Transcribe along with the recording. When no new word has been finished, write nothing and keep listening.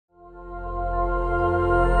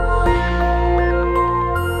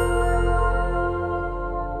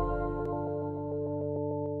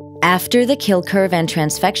After the kill curve and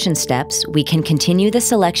transfection steps, we can continue the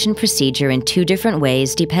selection procedure in 2 different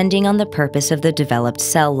ways depending on the purpose of the developed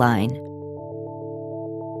cell line.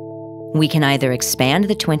 We can either expand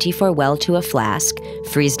the 24 well to a flask,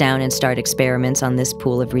 freeze down and start experiments on this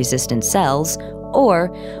pool of resistant cells, or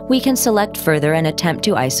we can select further and attempt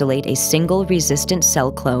to isolate a single resistant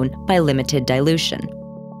cell clone by limited dilution.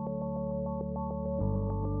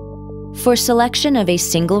 For selection of a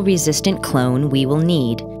single resistant clone, we will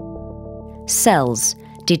need cells,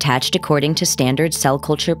 detached according to standard cell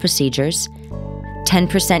culture procedures,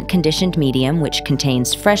 10% conditioned medium, which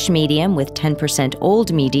contains fresh medium with 10%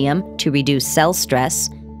 old medium to reduce cell stress,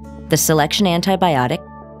 the selection antibiotic,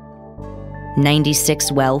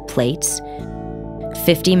 96 well plates,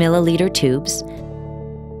 50 milliliter tubes,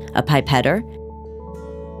 a pipetter,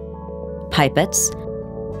 pipettes,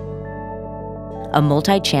 a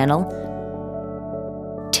multi-channel,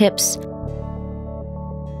 tips,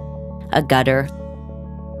 a gutter,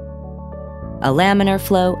 a laminar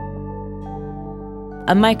flow,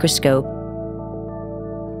 a microscope,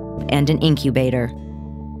 and an incubator.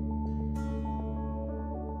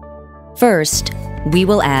 First, we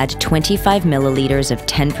will add 25 milliliters of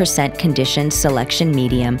 10% conditioned selection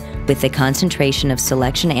medium with the concentration of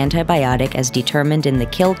selection antibiotic as determined in the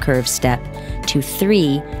kill curve step to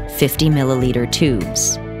 3 50 milliliter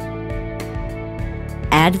tubes.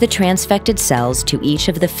 Add the transfected cells to each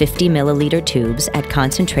of the 50 milliliter tubes at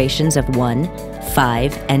concentrations of 1,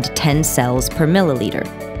 5, and 10 cells per milliliter.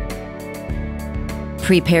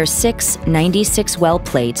 Prepare 6 96 well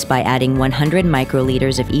plates by adding 100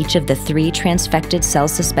 microliters of each of the 3 transfected cell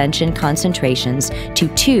suspension concentrations to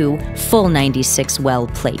 2 full 96 well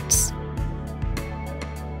plates.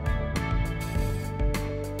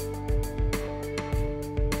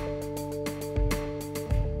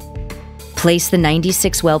 Place the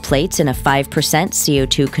 96 well plates in a 5%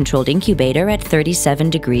 CO2-controlled incubator at 37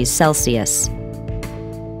 degrees Celsius.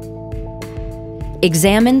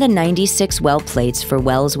 Examine the 96 well plates for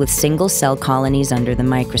wells with single cell colonies under the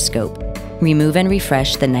microscope. Remove and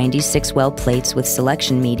refresh the 96 well plates with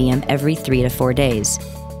selection medium every 3 to 4 days.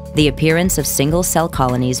 The appearance of single cell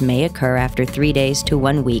colonies may occur after 3 days to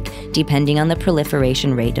 1 week, depending on the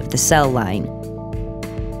proliferation rate of the cell line.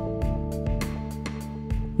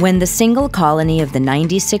 When the single colony of the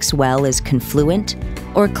 96 well is confluent,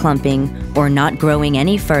 or clumping, or not growing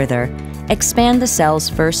any further, expand the cells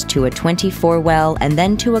first to a 24 well and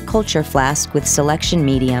then to a culture flask with selection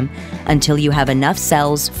medium until you have enough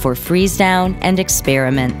cells for freeze down and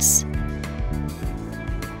experiments.